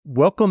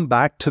Welcome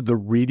back to the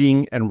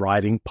Reading and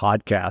Writing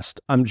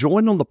Podcast. I'm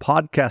joined on the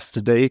podcast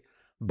today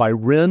by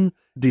Ren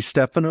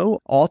DeStefano,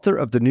 author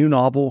of the new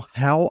novel,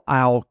 How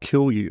I'll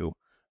Kill You.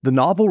 The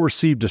novel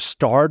received a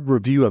starred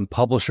review in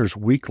Publishers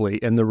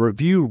Weekly, and the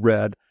review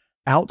read,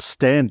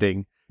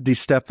 "Outstanding.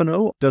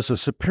 DeStefano does a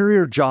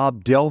superior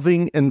job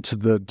delving into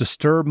the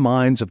disturbed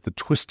minds of the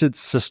Twisted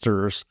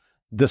Sisters.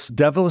 This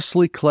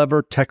devilishly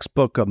clever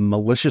textbook of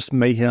malicious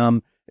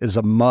mayhem is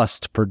a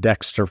must for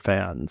Dexter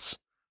fans."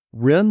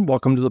 Ren,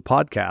 welcome to the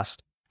podcast.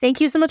 Thank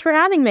you so much for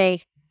having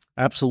me.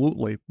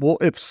 Absolutely. Well,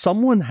 if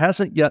someone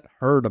hasn't yet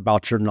heard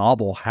about your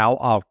novel, How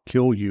I'll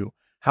Kill You,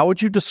 how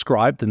would you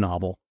describe the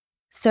novel?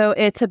 So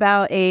it's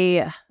about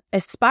a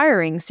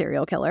aspiring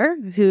serial killer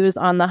who's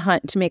on the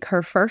hunt to make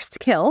her first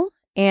kill,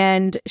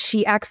 and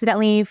she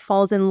accidentally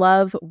falls in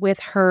love with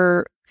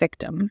her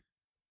victim.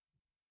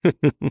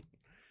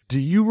 Do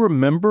you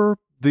remember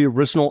the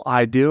original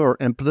idea or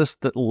impetus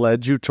that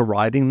led you to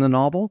writing the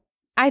novel?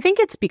 I think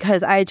it's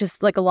because I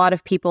just, like a lot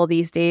of people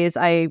these days,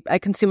 I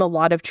consume a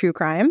lot of true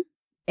crime.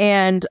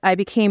 And I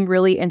became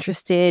really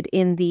interested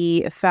in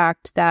the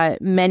fact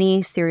that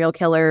many serial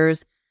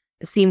killers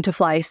seem to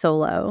fly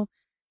solo.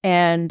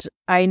 And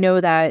I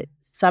know that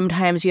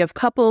sometimes you have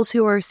couples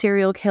who are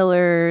serial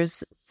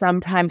killers.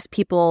 Sometimes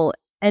people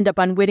end up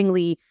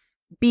unwittingly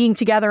being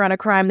together on a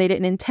crime they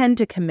didn't intend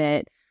to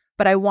commit.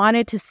 But I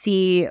wanted to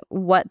see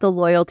what the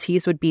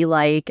loyalties would be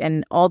like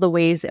and all the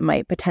ways it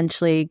might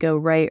potentially go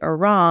right or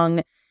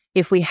wrong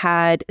if we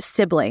had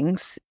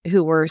siblings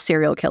who were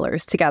serial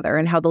killers together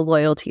and how the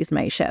loyalties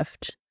might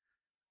shift.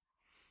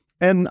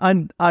 And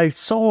I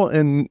saw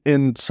in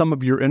some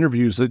of your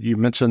interviews that you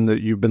mentioned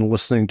that you've been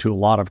listening to a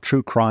lot of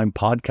true crime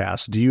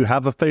podcasts. Do you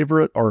have a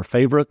favorite or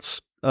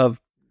favorites of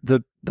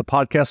the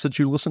podcasts that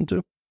you listen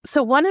to?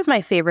 So one of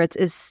my favorites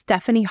is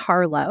Stephanie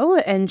Harlow,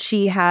 and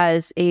she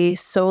has a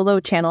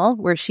solo channel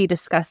where she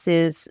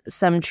discusses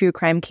some true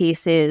crime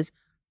cases,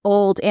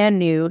 old and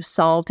new,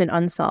 solved and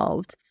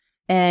unsolved.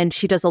 And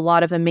she does a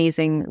lot of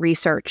amazing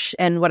research.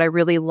 And what I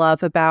really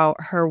love about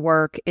her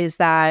work is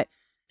that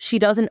she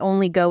doesn't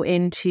only go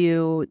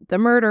into the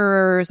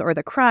murderers or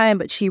the crime,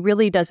 but she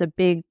really does a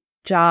big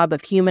job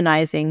of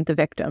humanizing the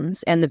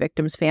victims and the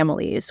victims'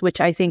 families, which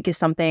I think is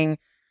something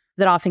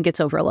that often gets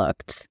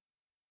overlooked.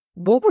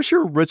 What was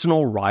your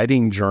original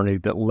writing journey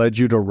that led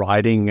you to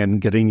writing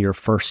and getting your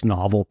first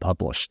novel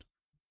published?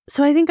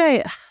 So I think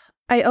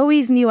I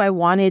always knew I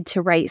wanted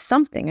to write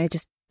something. I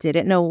just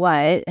didn't know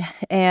what.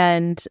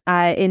 And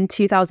in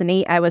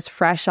 2008, I was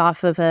fresh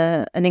off of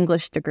an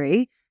English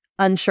degree,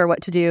 unsure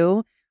what to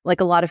do,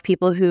 like a lot of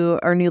people who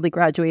are newly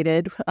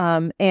graduated.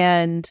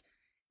 And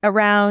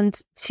around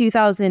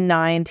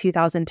 2009,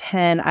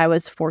 2010, I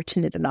was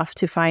fortunate enough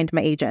to find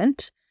my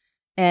agent.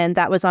 And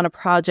that was on a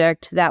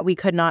project that we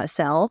could not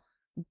sell.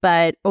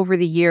 But over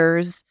the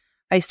years,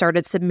 I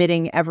started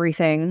submitting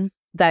everything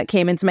that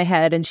came into my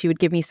head, and she would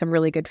give me some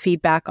really good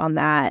feedback on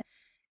that.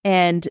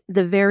 And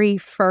the very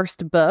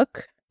first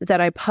book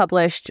that I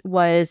published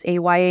was a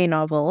YA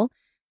novel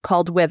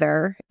called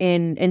Wither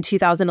in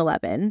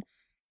 2011.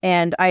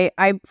 And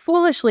I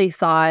foolishly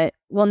thought,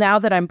 well, now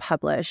that I'm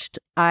published,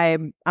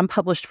 I'm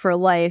published for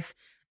life.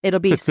 It'll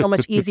be so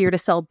much easier to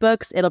sell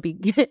books.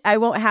 I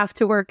won't have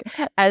to work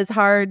as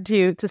hard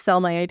to sell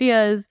my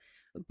ideas.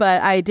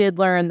 But I did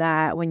learn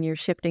that when you're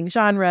shifting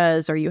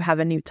genres or you have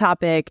a new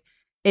topic,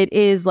 it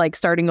is like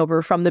starting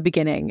over from the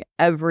beginning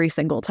every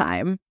single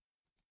time.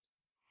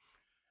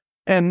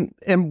 And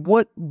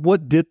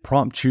what did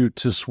prompt you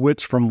to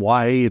switch from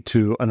YA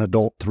to an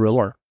adult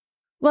thriller?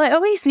 Well, I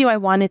always knew I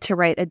wanted to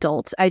write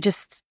adult. I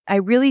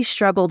really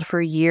struggled for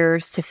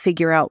years to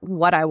figure out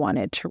what I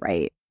wanted to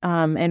write.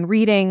 And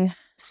reading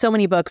so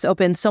many books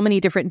opened so many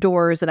different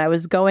doors, and I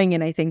was going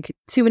in, I think,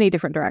 too many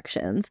different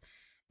directions.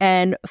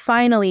 And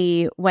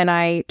finally, when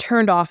I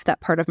turned off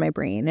that part of my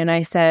brain and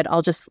I said,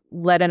 I'll just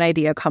let an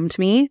idea come to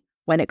me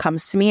when it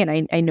comes to me,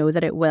 and I know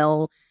that it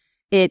will.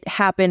 It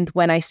happened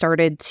when I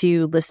started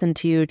to listen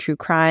to true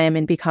crime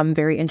and become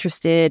very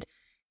interested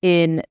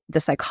in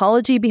the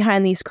psychology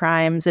behind these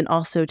crimes and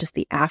also just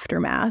the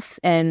aftermath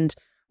and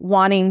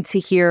wanting to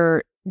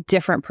hear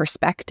different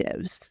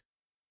perspectives.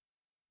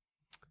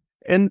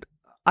 And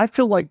I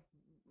feel like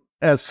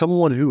as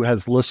someone who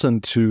has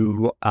listened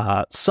to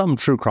some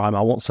true crime,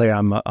 I won't say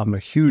I'm a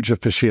huge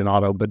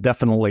aficionado, but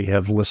definitely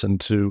have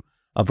listened to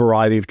a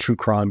variety of true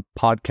crime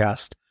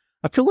podcasts.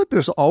 I feel like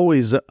there's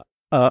always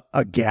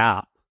a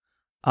gap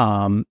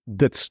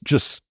that's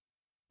just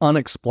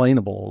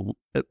unexplainable.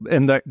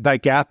 And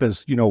that gap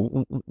is,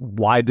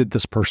 why did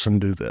this person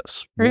do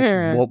this?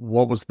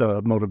 What was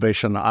the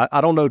motivation?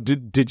 I don't know.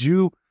 Did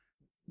you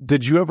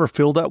ever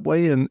feel that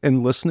way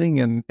in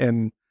listening?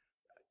 And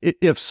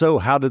if so,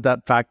 how did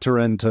that factor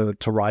into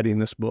writing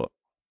this book?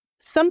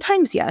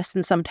 Sometimes yes,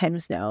 and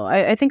sometimes no.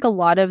 I think a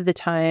lot of the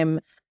time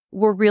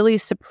we're really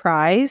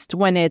surprised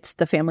when it's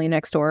the family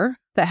next door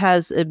that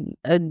has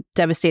a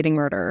devastating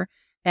murder.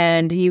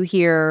 And you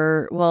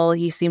hear, well,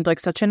 he seemed like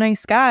such a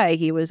nice guy.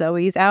 He was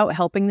always out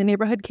helping the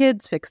neighborhood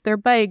kids fix their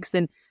bikes.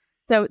 And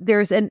so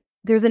there's an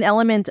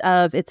element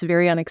of it's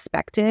very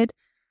unexpected.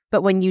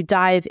 But when you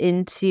dive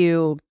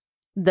into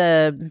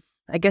the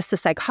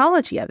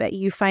psychology of it,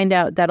 you find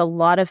out that a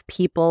lot of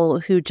people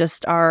who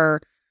just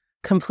are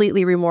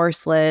completely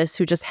remorseless,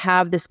 who just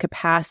have this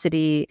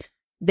capacity,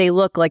 they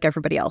look like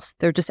everybody else.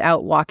 They're just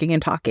out walking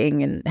and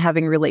talking and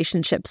having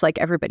relationships like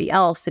everybody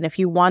else. And if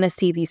you want to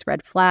see these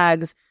red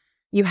flags,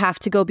 you have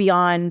to go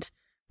beyond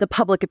the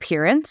public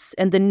appearance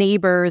and the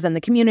neighbors and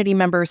the community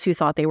members who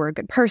thought they were a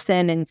good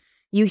person. And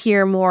you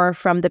hear more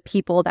from the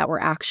people that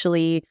were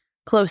actually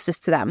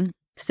closest to them.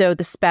 So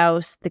the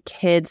spouse, the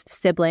kids, the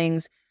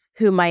siblings,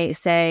 who might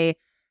say,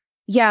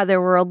 yeah, there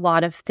were a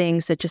lot of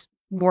things that just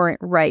weren't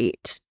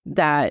right,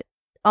 that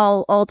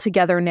all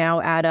together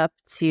now add up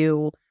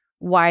to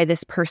why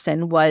this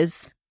person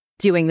was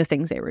doing the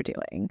things they were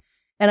doing.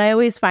 And I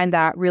always find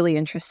that really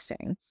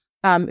interesting,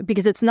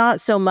 because it's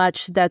not so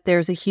much that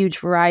there's a huge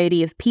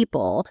variety of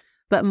people,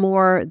 but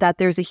more that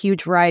there's a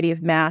huge variety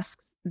of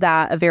masks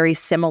that a very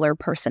similar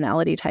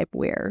personality type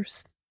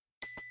wears.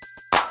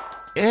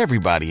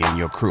 Everybody in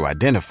your crew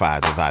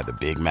identifies as either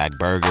Big Mac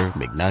Burger,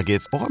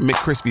 McNuggets, or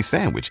McCrispy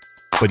Sandwich.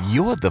 But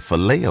you're the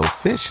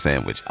Filet-O-Fish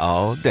Sandwich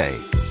all day.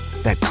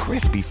 That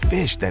crispy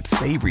fish, that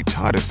savory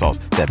tartar sauce,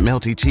 that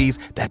melty cheese,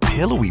 that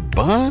pillowy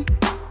bun.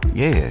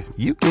 Yeah,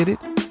 you get it.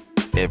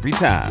 Every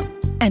time.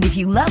 And if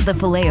you love the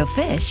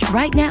Filet-O-Fish,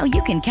 right now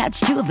you can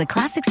catch 2 of the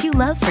classics you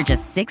love for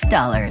just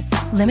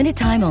 $6. Limited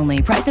time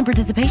only. Price and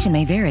participation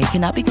may vary.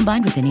 Cannot be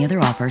combined with any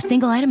other offer.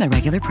 Single item at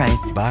regular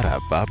price.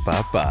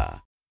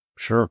 Ba-da-ba-ba-ba.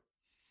 Sure.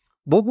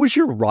 What was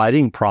your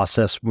writing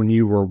process when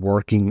you were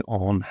working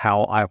on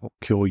How I Will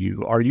Kill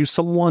You? Are you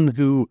someone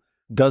who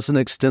does an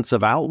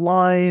extensive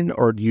outline,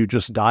 or do you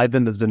just dive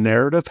into the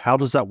narrative? How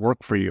does that work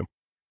for you?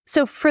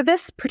 So for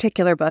this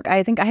particular book,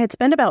 I think I had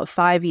spent about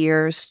 5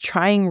 years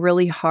trying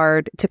really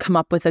hard to come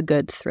up with a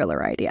good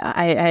thriller idea.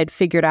 I had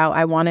figured out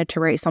I wanted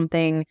to write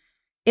something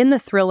in the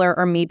thriller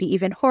or maybe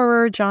even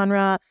horror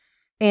genre.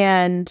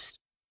 And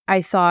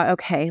I thought,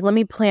 okay, let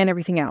me plan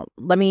everything out.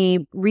 Let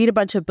me read a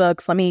bunch of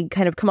books. Let me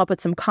kind of come up with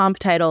some comp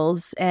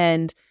titles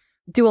and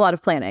do a lot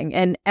of planning.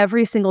 And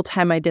every single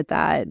time I did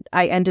that,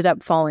 I ended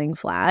up falling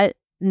flat.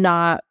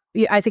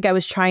 I think I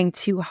was trying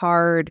too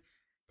hard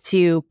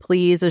to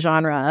please a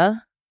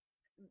genre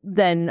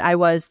than I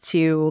was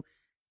to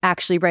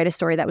actually write a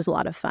story that was a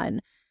lot of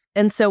fun.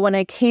 And so when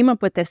I came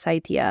up with this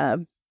idea,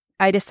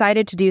 I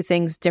decided to do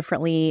things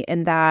differently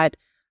in that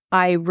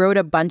I wrote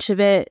a bunch of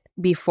it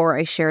before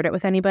I shared it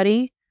with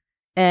anybody.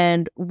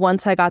 And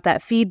once I got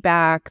that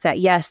feedback that,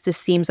 yes, this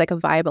seems like a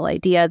viable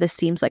idea, this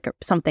seems like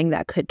something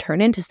that could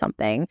turn into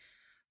something,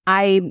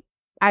 I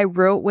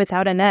wrote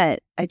without a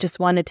net. I just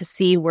wanted to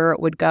see where it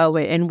would go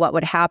and what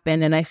would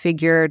happen. And I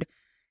figured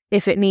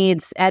if it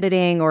needs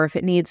editing or if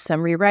it needs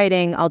some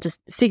rewriting, I'll just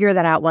figure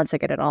that out once I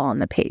get it all on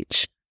the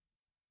page.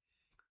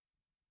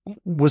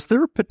 Was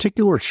there a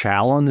particular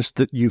challenge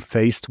that you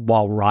faced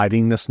while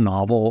writing this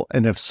novel?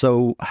 And if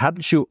so, how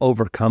did you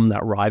overcome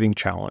that writing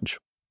challenge?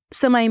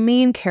 So my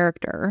main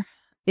character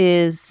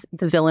is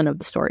the villain of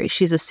the story.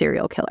 She's a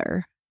serial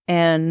killer.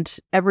 And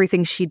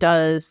everything she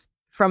does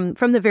from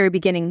the very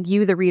beginning,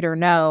 you, the reader,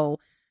 know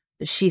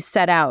she's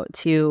set out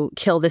to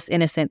kill this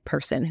innocent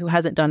person who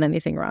hasn't done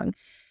anything wrong.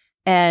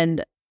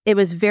 And it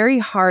was very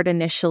hard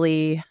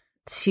initially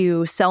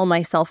to sell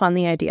myself on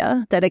the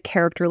idea that a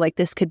character like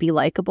this could be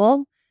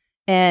likable.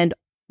 And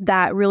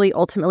that really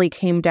ultimately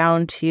came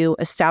down to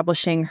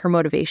establishing her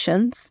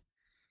motivations.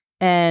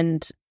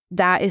 And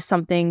that is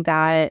something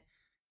that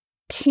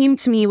came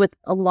to me with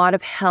a lot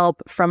of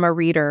help from a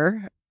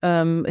reader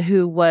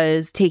who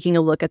was taking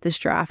a look at this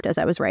draft as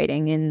I was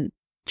writing and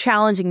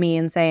challenging me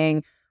and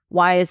saying,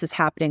 why is this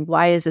happening?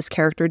 Why is this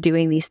character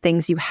doing these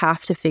things? You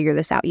have to figure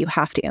this out. You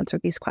have to answer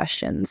these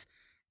questions.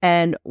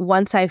 And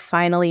once I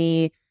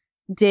finally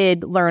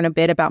did learn a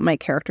bit about my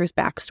character's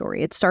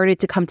backstory, it started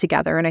to come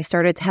together, and I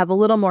started to have a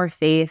little more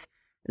faith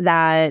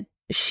that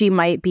she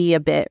might be a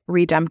bit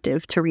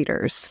redemptive to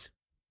readers.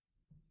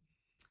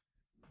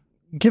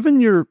 Given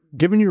your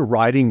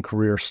writing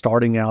career,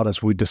 starting out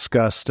as we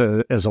discussed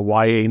as a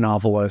YA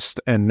novelist,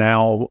 and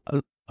now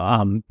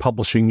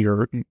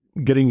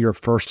getting your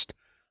first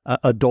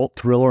adult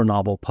thriller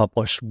novel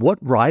published, what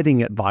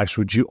writing advice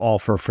would you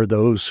offer for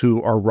those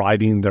who are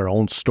writing their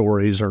own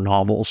stories or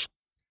novels?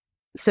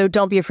 So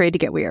don't be afraid to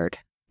get weird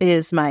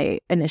is my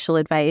initial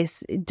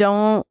advice.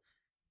 Don't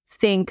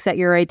think that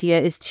your idea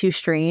is too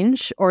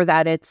strange or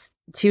that it's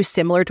too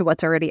similar to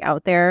what's already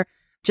out there.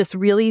 Just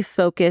really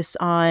focus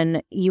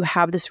on, you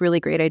have this really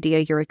great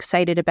idea, you're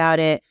excited about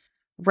it,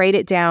 write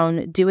it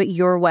down, do it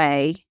your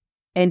way,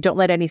 and don't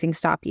let anything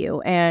stop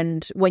you.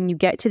 And when you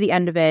get to the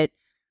end of it,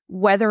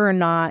 whether or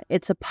not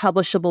it's a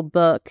publishable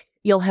book,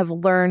 you'll have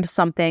learned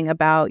something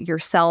about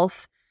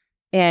yourself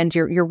and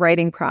your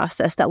writing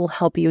process that will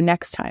help you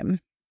next time.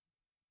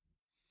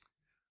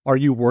 Are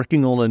you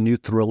working on a new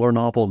thriller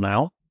novel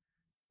now?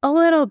 A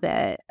little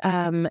bit.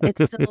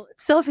 It's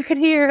still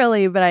pretty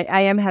early, but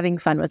I am having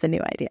fun with a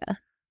new idea.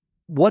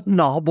 What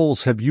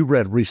novels have you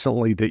read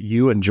recently that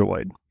you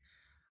enjoyed?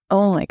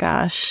 Oh my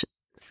gosh.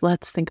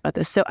 Let's think about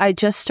this. So I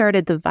just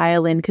started The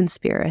Violin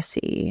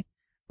Conspiracy,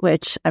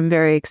 which I'm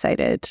very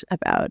excited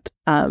about.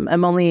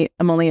 I'm only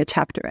a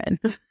chapter in.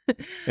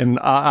 And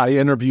I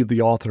interviewed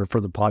the author for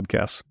the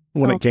podcast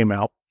when it came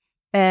out.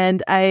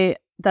 And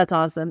that's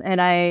awesome.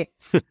 And I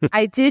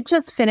did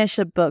just finish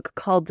a book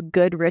called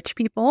Good Rich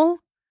People,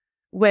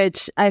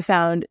 which I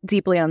found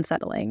deeply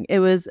unsettling. It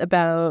was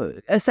about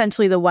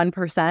essentially the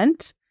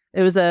 1%.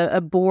 It was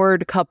a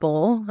bored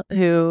couple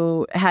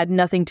who had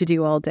nothing to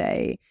do all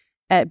day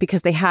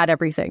because they had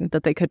everything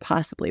that they could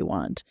possibly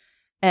want.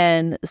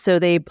 And so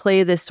they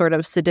play this sort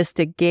of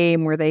sadistic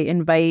game where they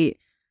invite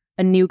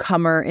a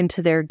newcomer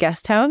into their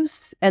guest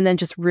house and then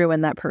just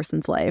ruin that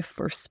person's life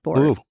for sport.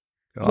 Ooh,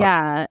 God.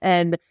 Yeah.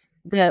 And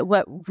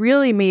what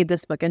really made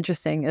this book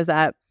interesting is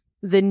that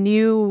the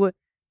new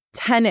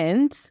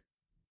tenant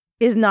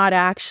is not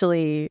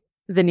actually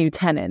the new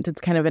tenant. It's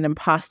kind of an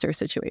imposter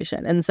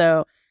situation. And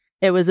so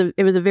it was a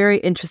very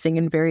interesting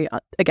and very,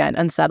 again,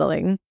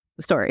 unsettling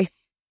story.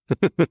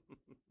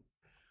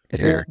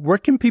 Where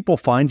can people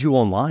find you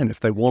online if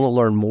they want to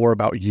learn more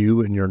about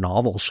you and your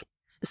novels?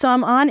 So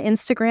I'm on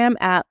Instagram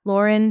at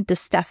Ren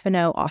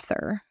DeStefano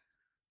author.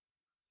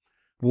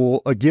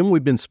 Well, again,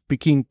 we've been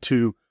speaking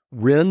to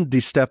Ren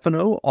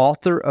DeStefano,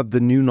 author of the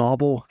new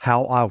novel,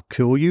 How I'll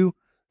Kill You.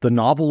 The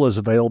novel is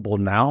available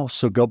now,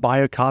 so go buy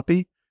a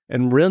copy.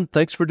 And Ren,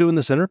 thanks for doing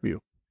this interview.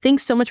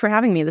 Thanks so much for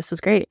having me. This was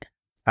great.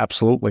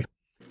 Absolutely.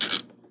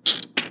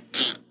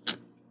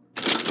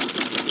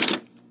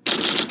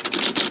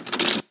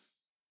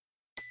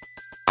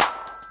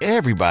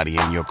 Everybody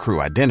in your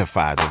crew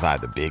identifies as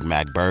either Big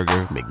Mac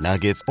Burger,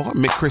 McNuggets, or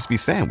McCrispy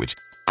Sandwich.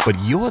 But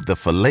you're the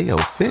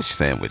Filet-O-Fish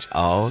Sandwich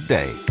all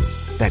day.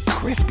 That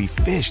crispy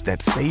fish,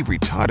 that savory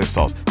tartar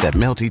sauce, that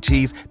melty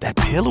cheese, that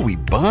pillowy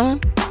bun.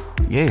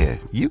 Yeah,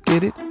 you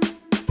get it.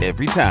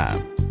 Every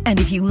time. And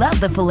if you love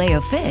the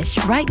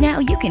Filet-O-Fish, right now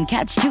you can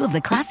catch two of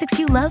the classics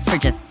you love for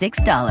just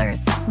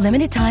 $6.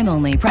 Limited time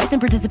only. Price and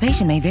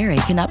participation may vary.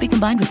 Cannot be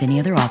combined with any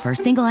other offer.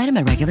 Single item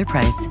at regular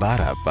price.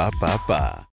 Ba-da-ba-ba-ba.